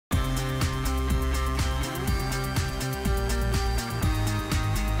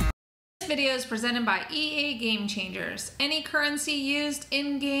video is presented by EA Game Changers. Any currency used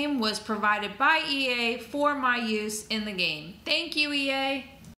in-game was provided by EA for my use in the game. Thank you, EA.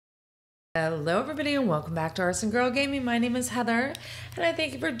 Hello everybody and welcome back to ArsenGirl Gaming. My name is Heather and I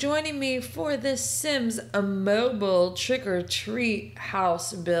thank you for joining me for this Sims mobile trick-or-treat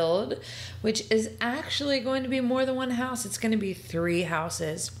house build, which is actually going to be more than one house. It's going to be 3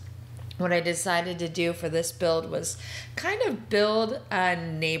 houses. What I decided to do for this build was kind of build a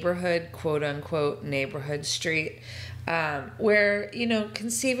neighborhood, quote-unquote neighborhood street, where, you know,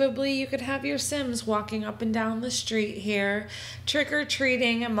 conceivably you could have your Sims walking up and down the street here,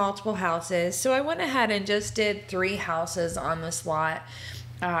 trick-or-treating in multiple houses. So I went ahead and just did 3 houses on this lot.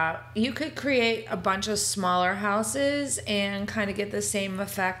 You could create a bunch of smaller houses and kind of get the same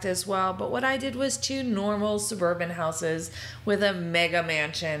effect as well. But what I did was 2 normal suburban houses with a mega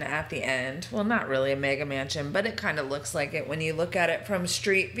mansion at the end. Well, not really a mega mansion, but it kind of looks like it when you look at it from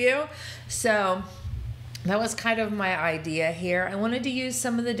street view. So that was kind of my idea here. I wanted to use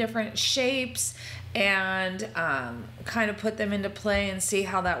some of the different shapes and kind of put them into play and see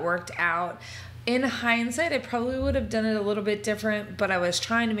how that worked out. In hindsight, I probably would have done it a little bit different, but I was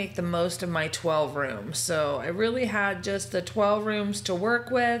trying to make the most of my 12 rooms. So I really had just the 12 rooms to work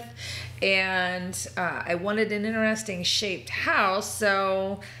with, and I wanted an interesting shaped house.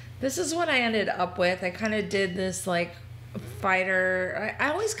 So this is what I ended up with. I kind of did this like fighter. I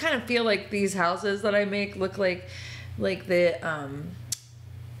always kind of feel like these houses that I make look like the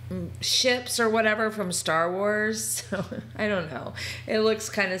ships or whatever from Star Wars. So I don't know. It looks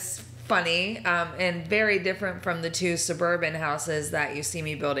kind of funny and very different from the 2 suburban houses that you see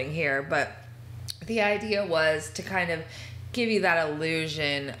me building here. But the idea was to kind of give you that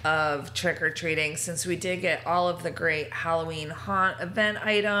illusion of trick-or-treating, since we did get all of the great Halloween haunt event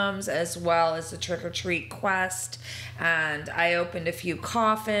items as well as the trick-or-treat quest. And I opened a few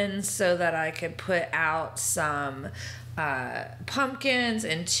coffins so that I could put out some pumpkins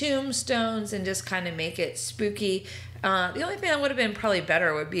and tombstones and just kind of make it spooky. The only thing that would have been probably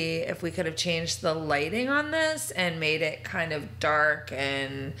better would be if we could have changed the lighting on this and made it kind of dark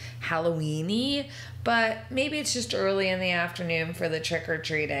and Halloween-y, but maybe it's just early in the afternoon for the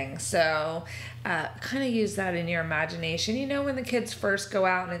trick-or-treating. So kind of use that in your imagination. You know, when the kids first go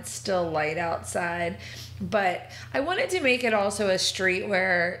out and it's still light outside. But I wanted to make it also a street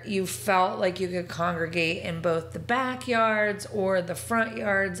where you felt like you could congregate in both the backyards or the front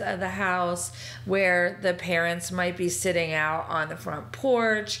yards of the house, where the parents might be sitting out on the front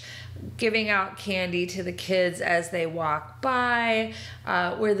porch, giving out candy to the kids as they walk by,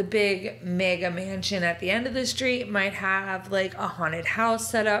 where the big mega mansion at the end of the street might have like a haunted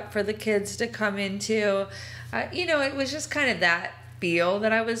house set up for the kids to come into. You know, it was just kind of that feel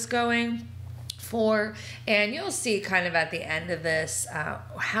that I was going for, and you'll see kind of at the end of this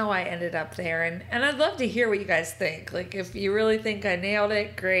how I ended up there, and I'd love to hear what you guys think. Like, if you really think I nailed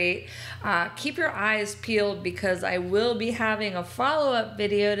it, great. Keep your eyes peeled, because I will be having a follow-up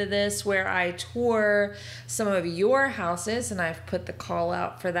video to this where I tour some of your houses, and I've put the call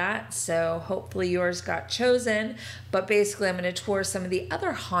out for that, so hopefully yours got chosen. But basically I'm going to tour some of the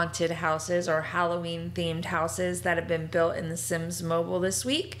other haunted houses or Halloween themed houses that have been built in The Sims Mobile this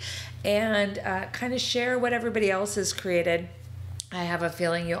week, and kind of share what everybody else has created. I have a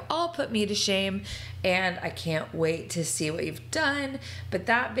feeling you'll all put me to shame, and I can't wait to see what you've done. But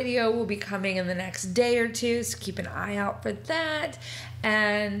that video will be coming in the next day or 2, so keep an eye out for that.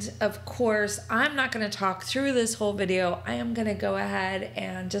 And of course, I'm not going to talk through this whole video. I am going to go ahead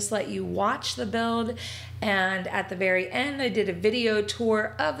and just let you watch the build. And at the very end, I did a video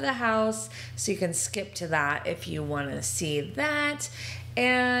tour of the house, so you can skip to that if you want to see that.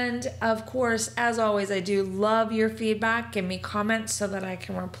 And of course, as always, I do love your feedback. Give me comments so that I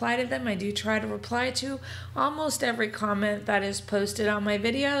can reply to them. I do try to reply to almost every comment that is posted on my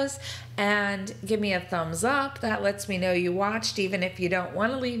videos. And give me a thumbs up. That lets me know you watched, even if you don't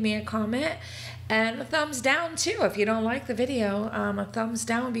want to leave me a comment. And a thumbs down too if you don't like the video. A thumbs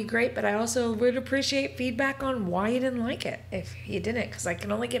down would be great, but I also would appreciate feedback on why you didn't like it if you didn't, because I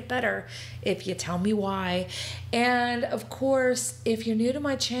can only get better if you tell me why. And of course, if you're new to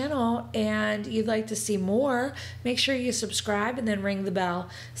my channel and you'd like to see more, make sure you subscribe and then ring the bell,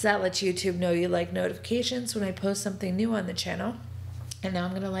 so that lets YouTube know you like notifications when I post something new on the channel. And now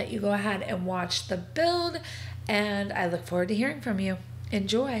I'm going to let you go ahead and watch the build, and I look forward to hearing from you.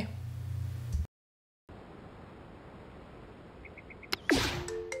 Enjoy.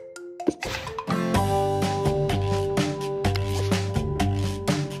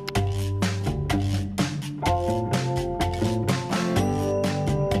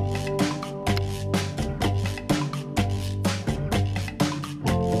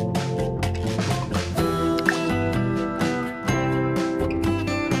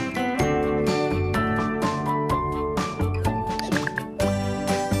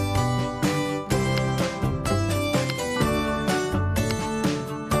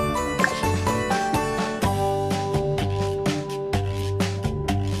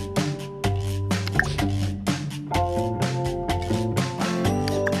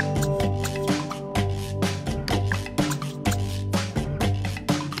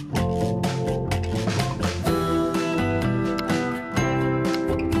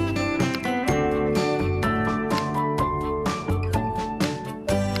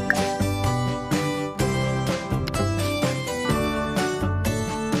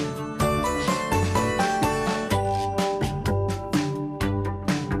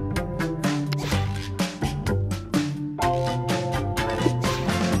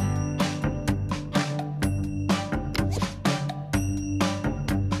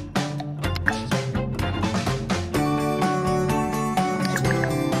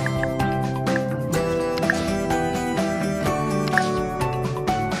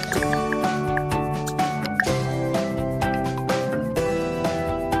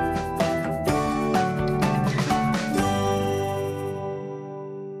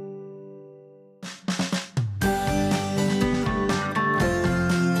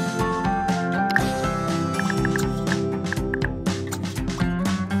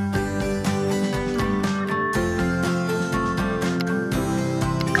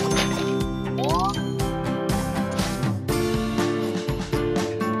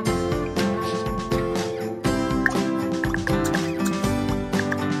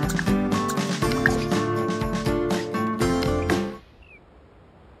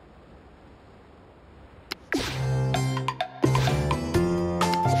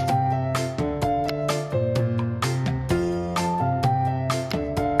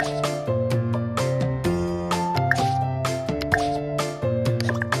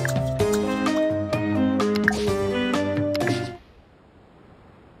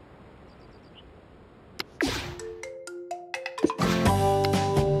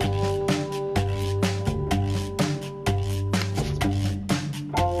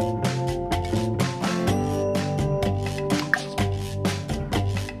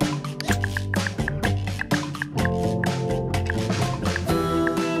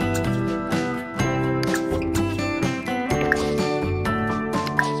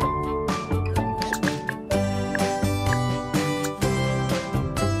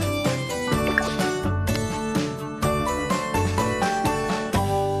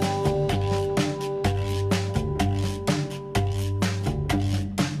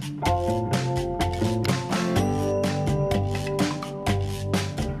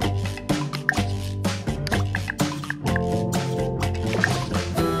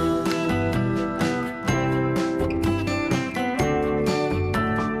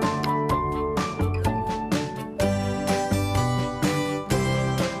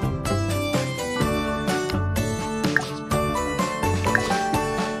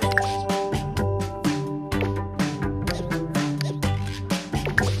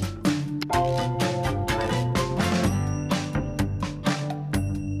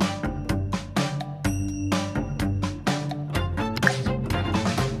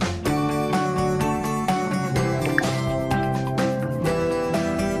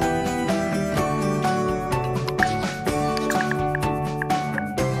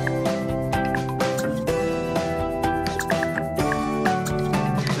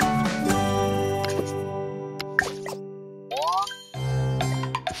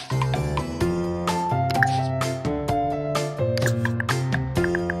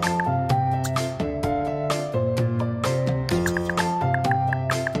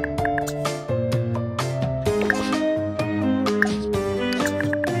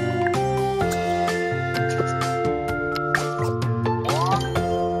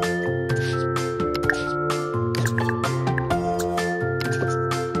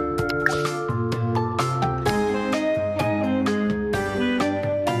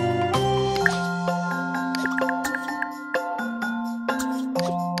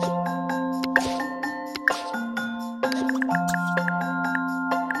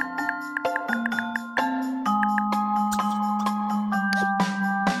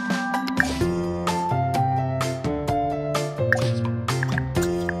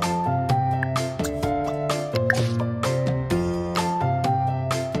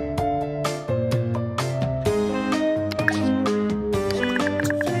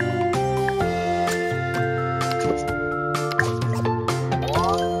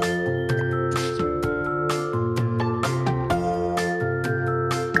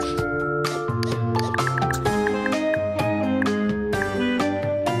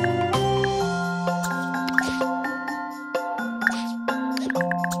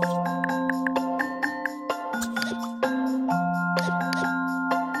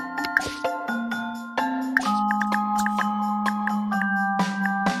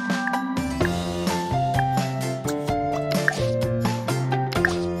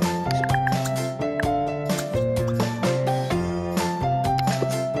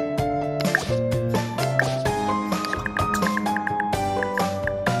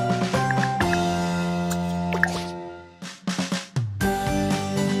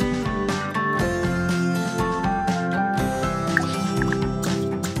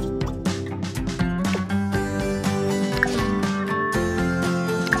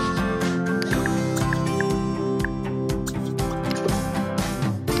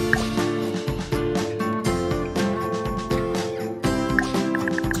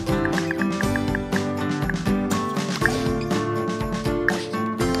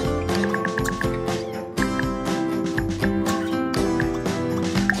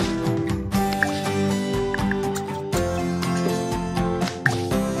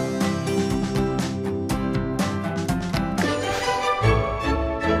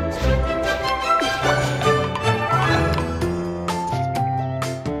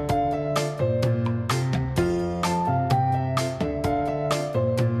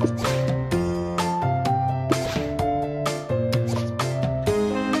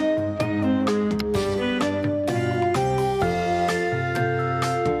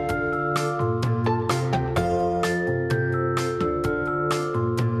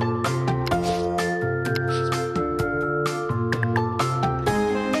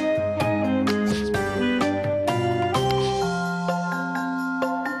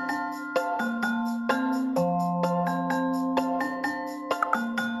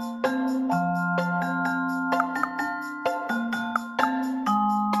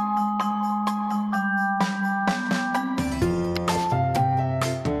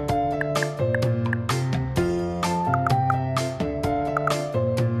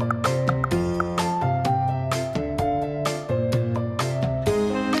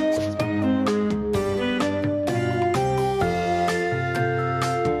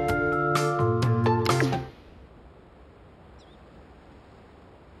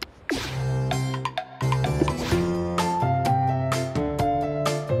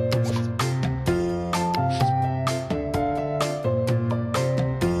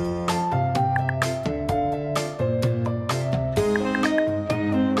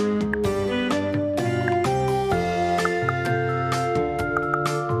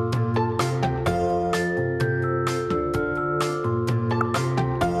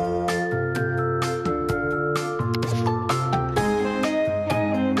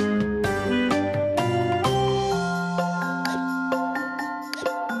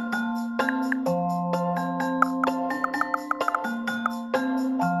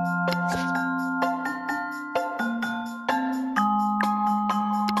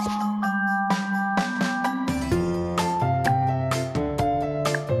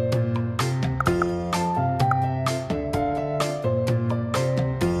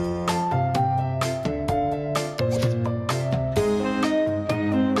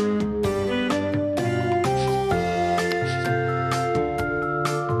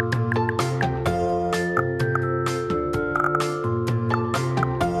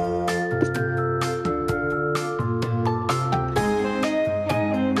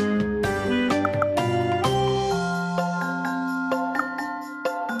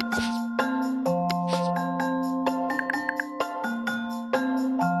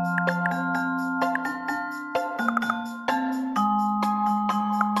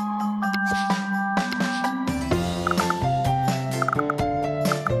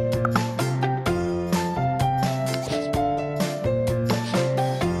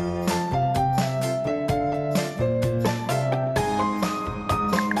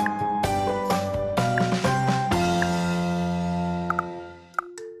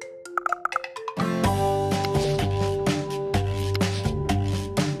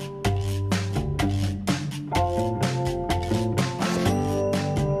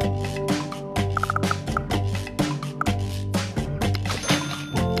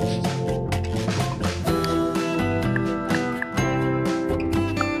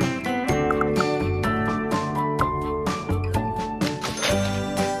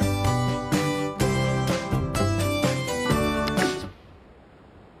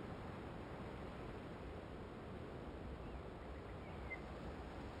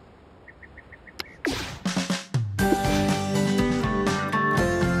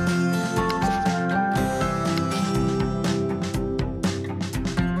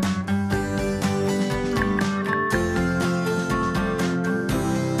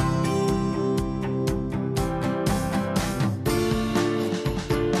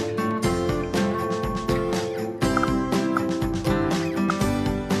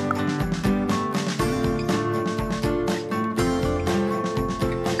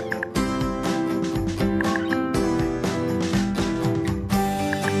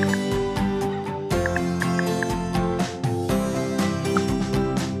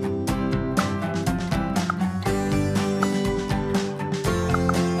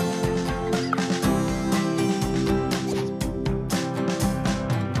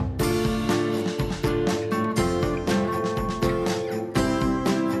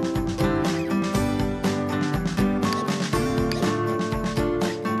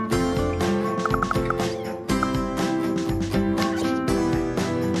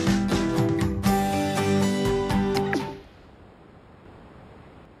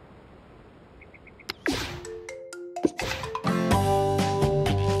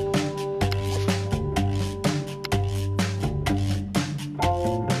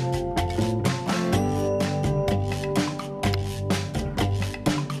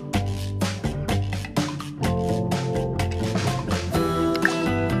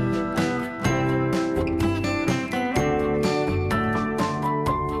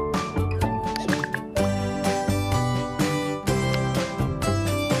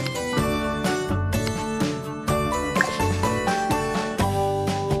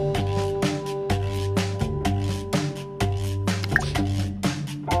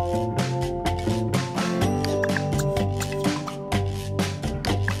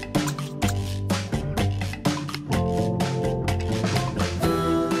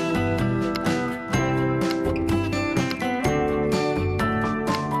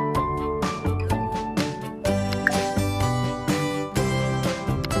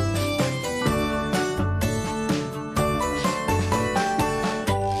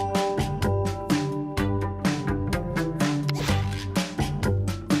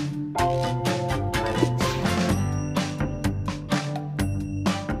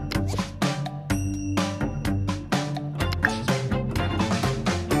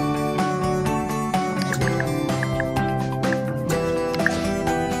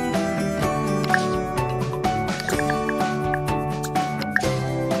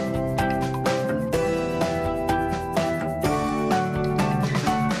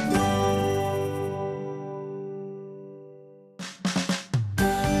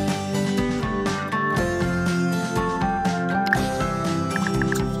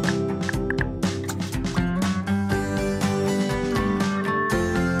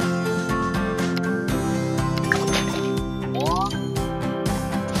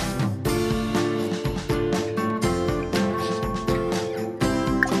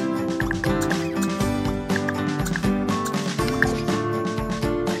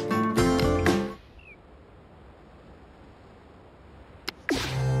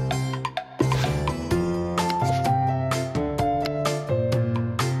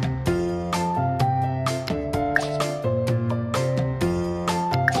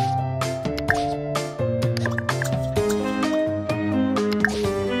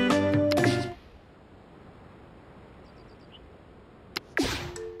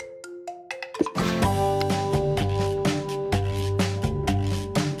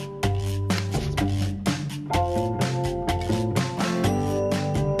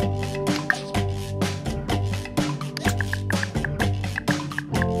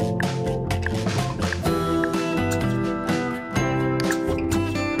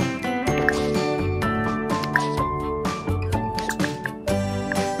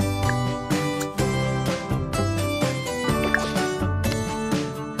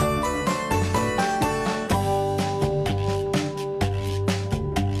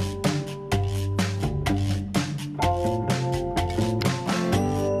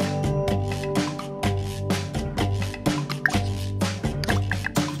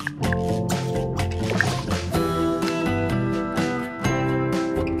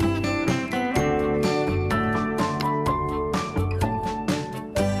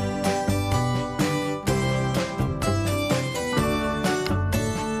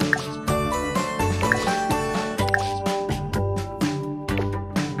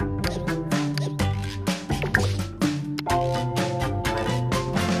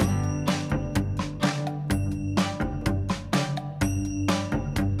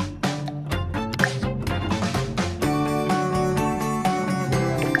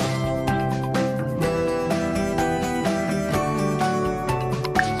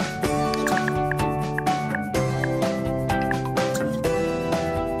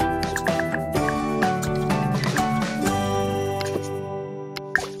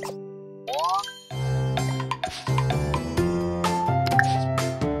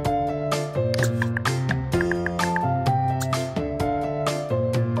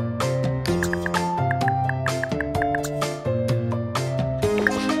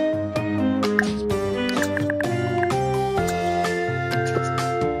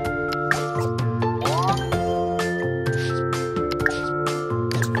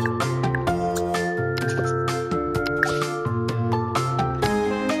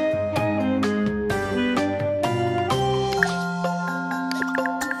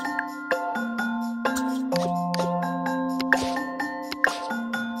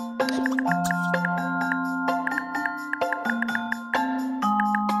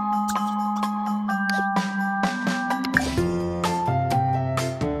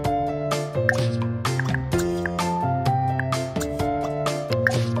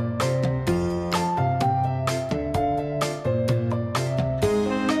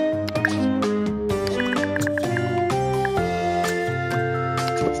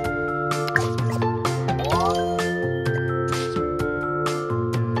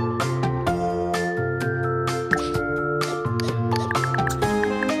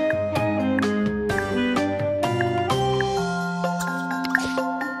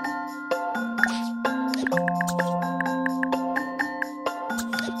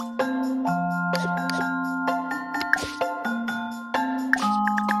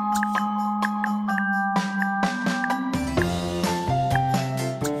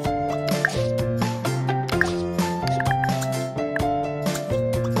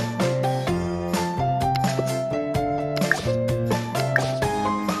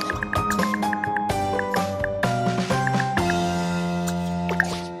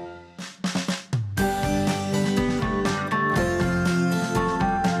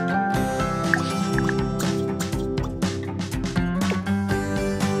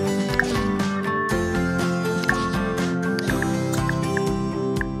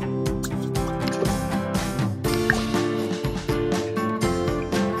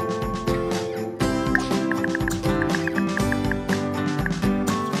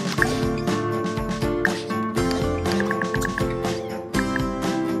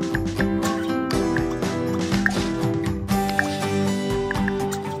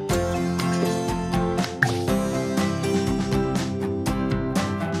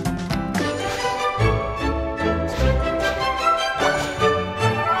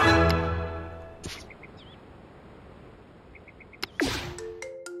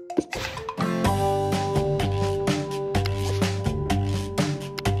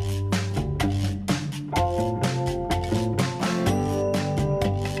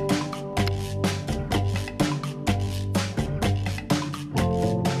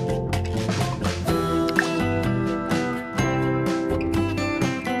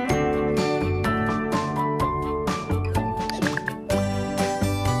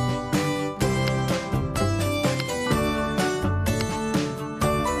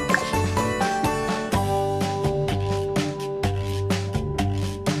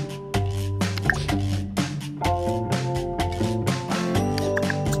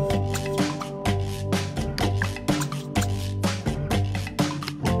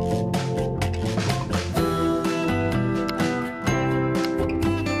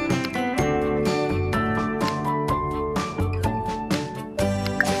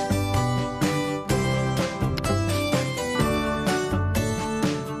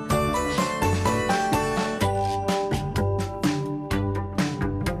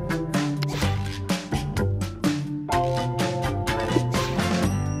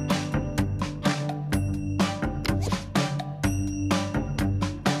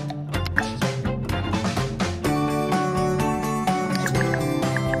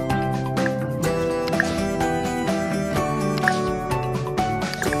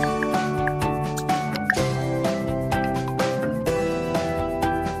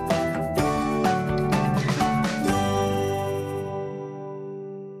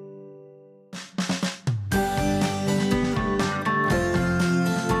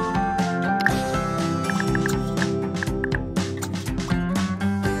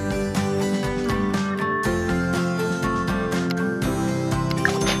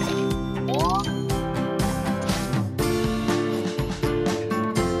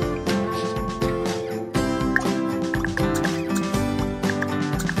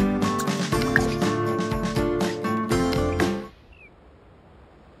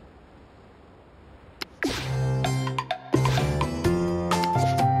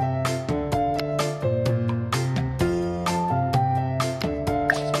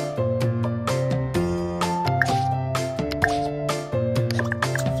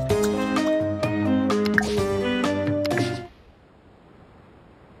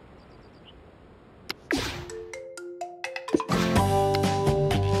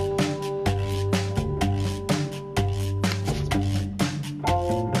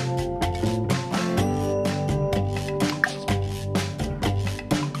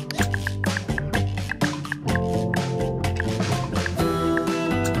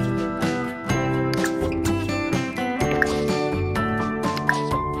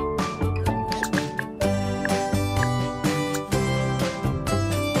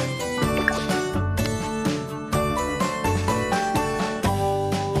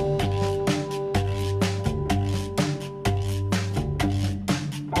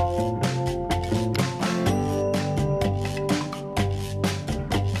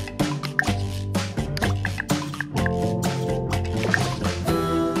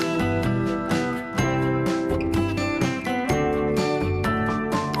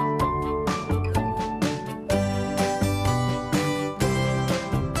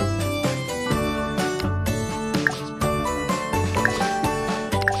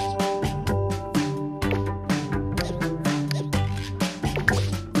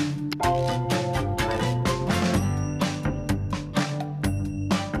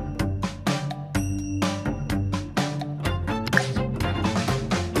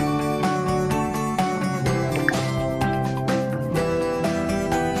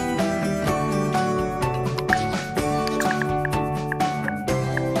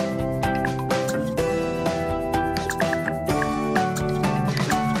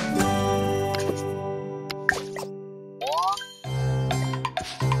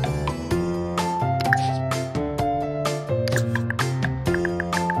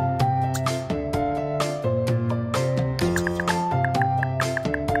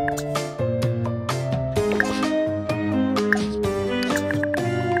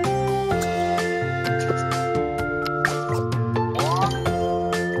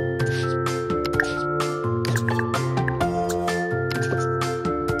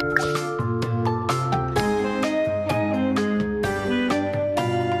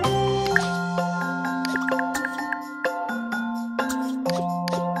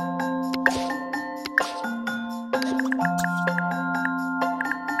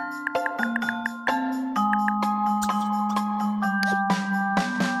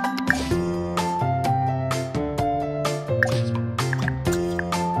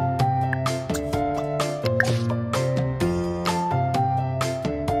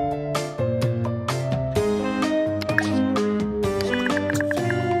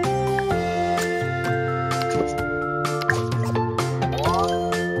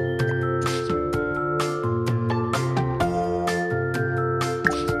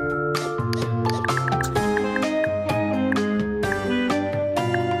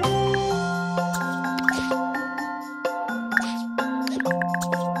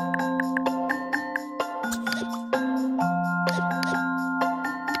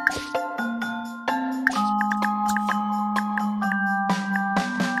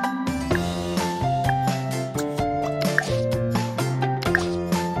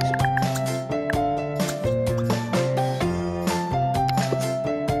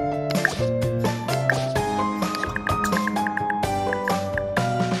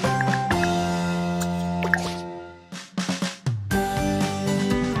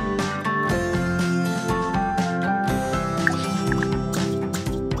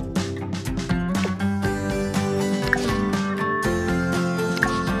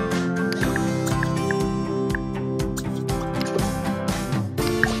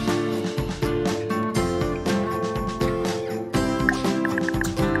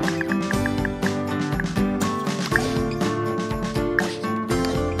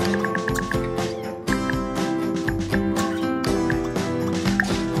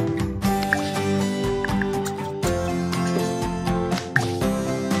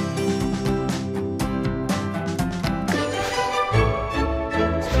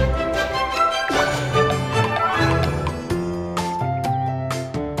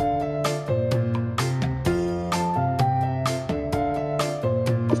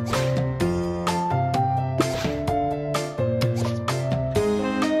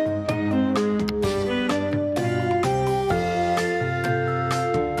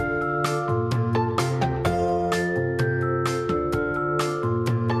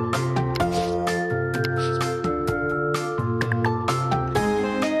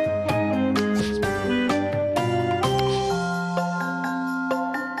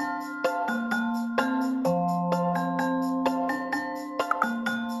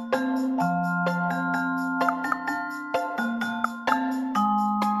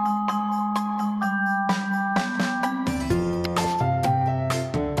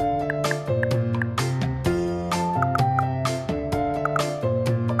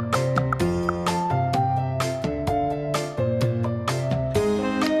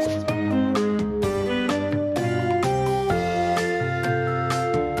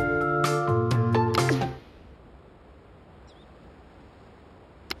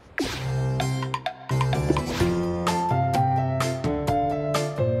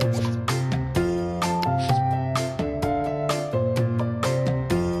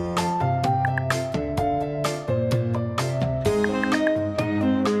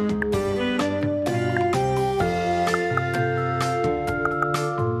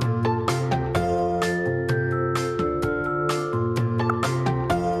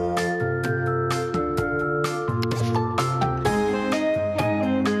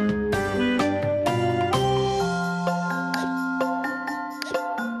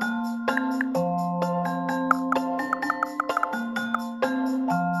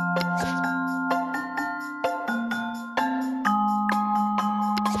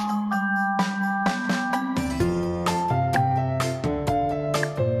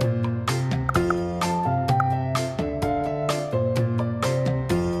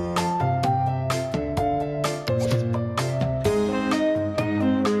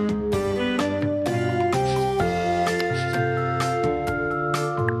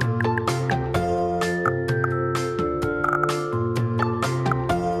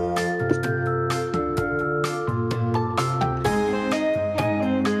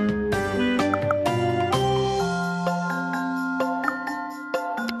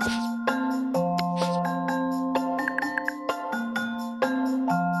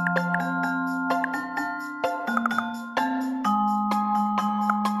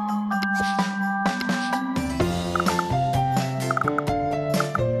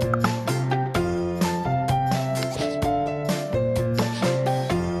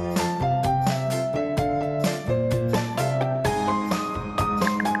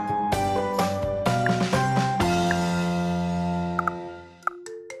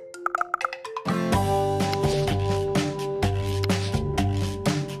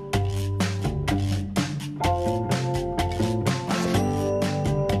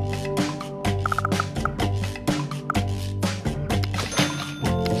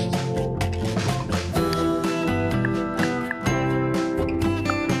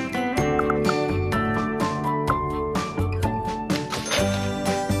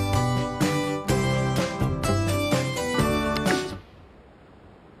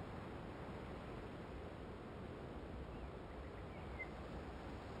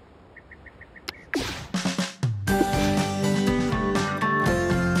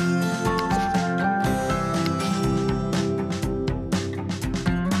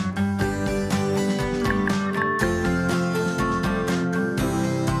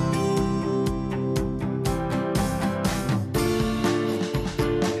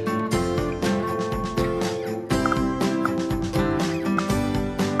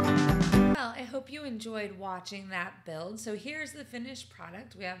 enjoyed watching that build. So here's the finished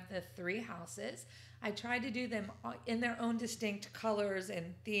product. We have the 3 houses. I tried to do them in their own distinct colors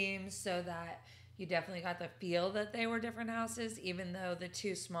and themes so that you definitely got the feel that they were different houses, even though the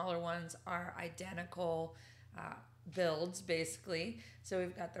 2 smaller ones are identical builds, basically. So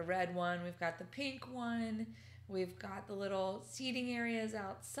we've got the red one, we've got the pink one, we've got the little seating areas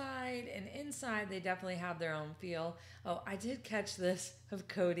outside, and inside they definitely have their own feel. Oh, I did catch this of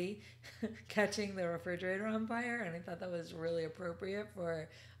Cody catching the refrigerator on fire, and I thought that was really appropriate for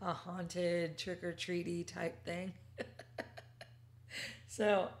a haunted trick-or-treaty type thing.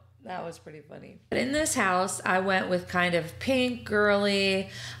 So that was pretty funny. But in this house, I went with kind of pink, girly.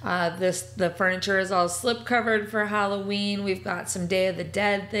 The furniture is all slip covered for Halloween. We've got some Day of the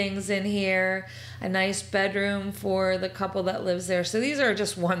Dead things in here. A nice bedroom for the couple that lives there. So these are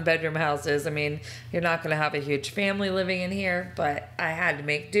just 1-bedroom houses. I mean, you're not going to have a huge family living in here, but I had to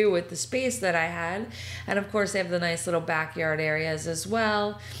make do with the space that I had. And of course, they have the nice little backyard areas as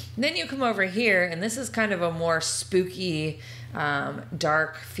well. And then you come over here, and this is kind of a more spooky,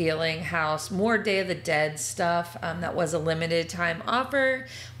 dark feeling house, more Day of the Dead stuff. That was a limited time offer.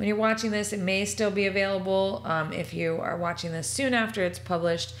 When you're watching this, it may still be available if you are watching this soon after it's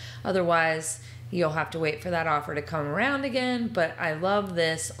published. Otherwise, you'll have to wait for that offer to come around again. But I love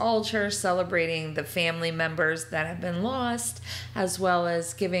this altar celebrating the family members that have been lost, as well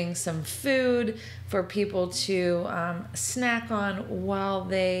as giving some food for people to snack on while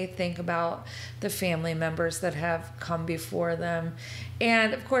they think about the family members that have come before them.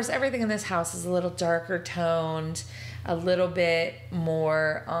 And of course, everything in this house is a little darker toned, a little bit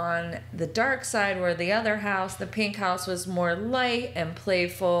more on the dark side, where the other house, the pink house, was more light and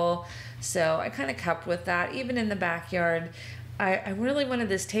playful. So I kind of kept with that. Even in the backyard, I really wanted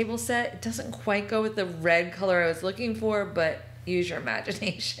this table set. It doesn't quite go with the red color I was looking for, but use your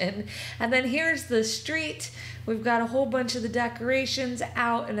imagination. And then here's the street. We've got a whole bunch of the decorations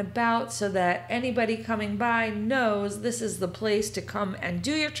out and about so that anybody coming by knows this is the place to come and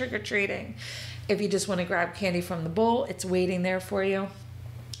do your trick-or-treating. If you just want to grab candy from the bowl, it's waiting there for you.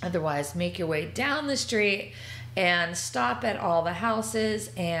 Otherwise, make your way down the street and stop at all the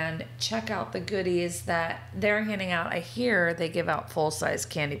houses and check out the goodies that they're handing out. I hear they give out full-size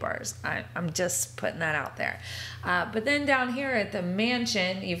candy bars. I'm just putting that out there. But then down here at the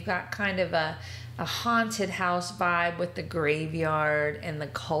mansion, you've got kind of a haunted house vibe with the graveyard and the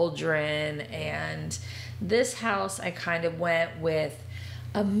cauldron. And this house, I kind of went with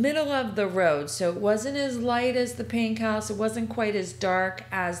a middle of the road. So it wasn't as light as the pink house. It wasn't quite as dark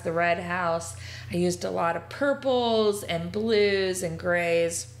as the red house. I used a lot of purples and blues and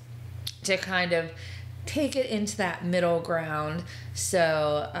grays to kind of take it into that middle ground.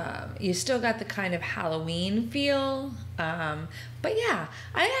 So you still got the kind of Halloween feel. But yeah,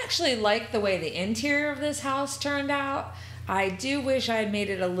 I actually like the way the interior of this house turned out. I do wish I had made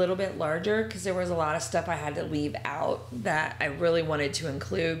it a little bit larger because there was a lot of stuff I had to leave out that I really wanted to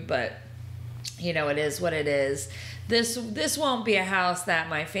include, but you know, it is what it is. This won't be a house that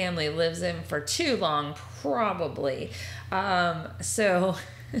my family lives in for too long, probably. So,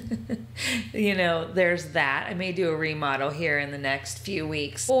 you know, there's that. I may do a remodel here in the next few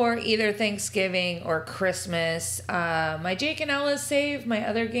weeks for either Thanksgiving or Christmas. My Jake and Ella's Save, my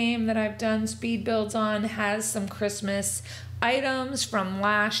other game that I've done speed builds on, has some Christmas items from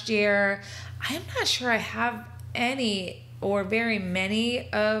last year. I'm not sure I have any or very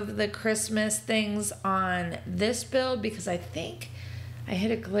many of the Christmas things on this build because I think I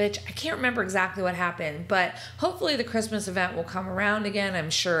hit a glitch. I can't remember exactly what happened, but hopefully the Christmas event will come around again. I'm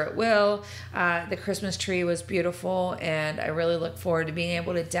sure it will. The Christmas tree was beautiful, and I really look forward to being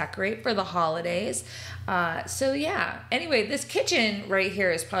able to decorate for the holidays. So yeah, anyway, this kitchen right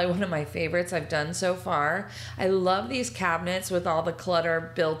here is probably one of my favorites I've done so far. I love these cabinets with all the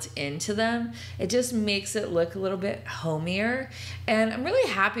clutter built into them. It just makes it look a little bit homier, and I'm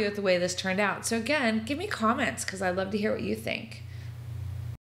really happy with the way this turned out. So again, give me comments because I'd love to hear what you think.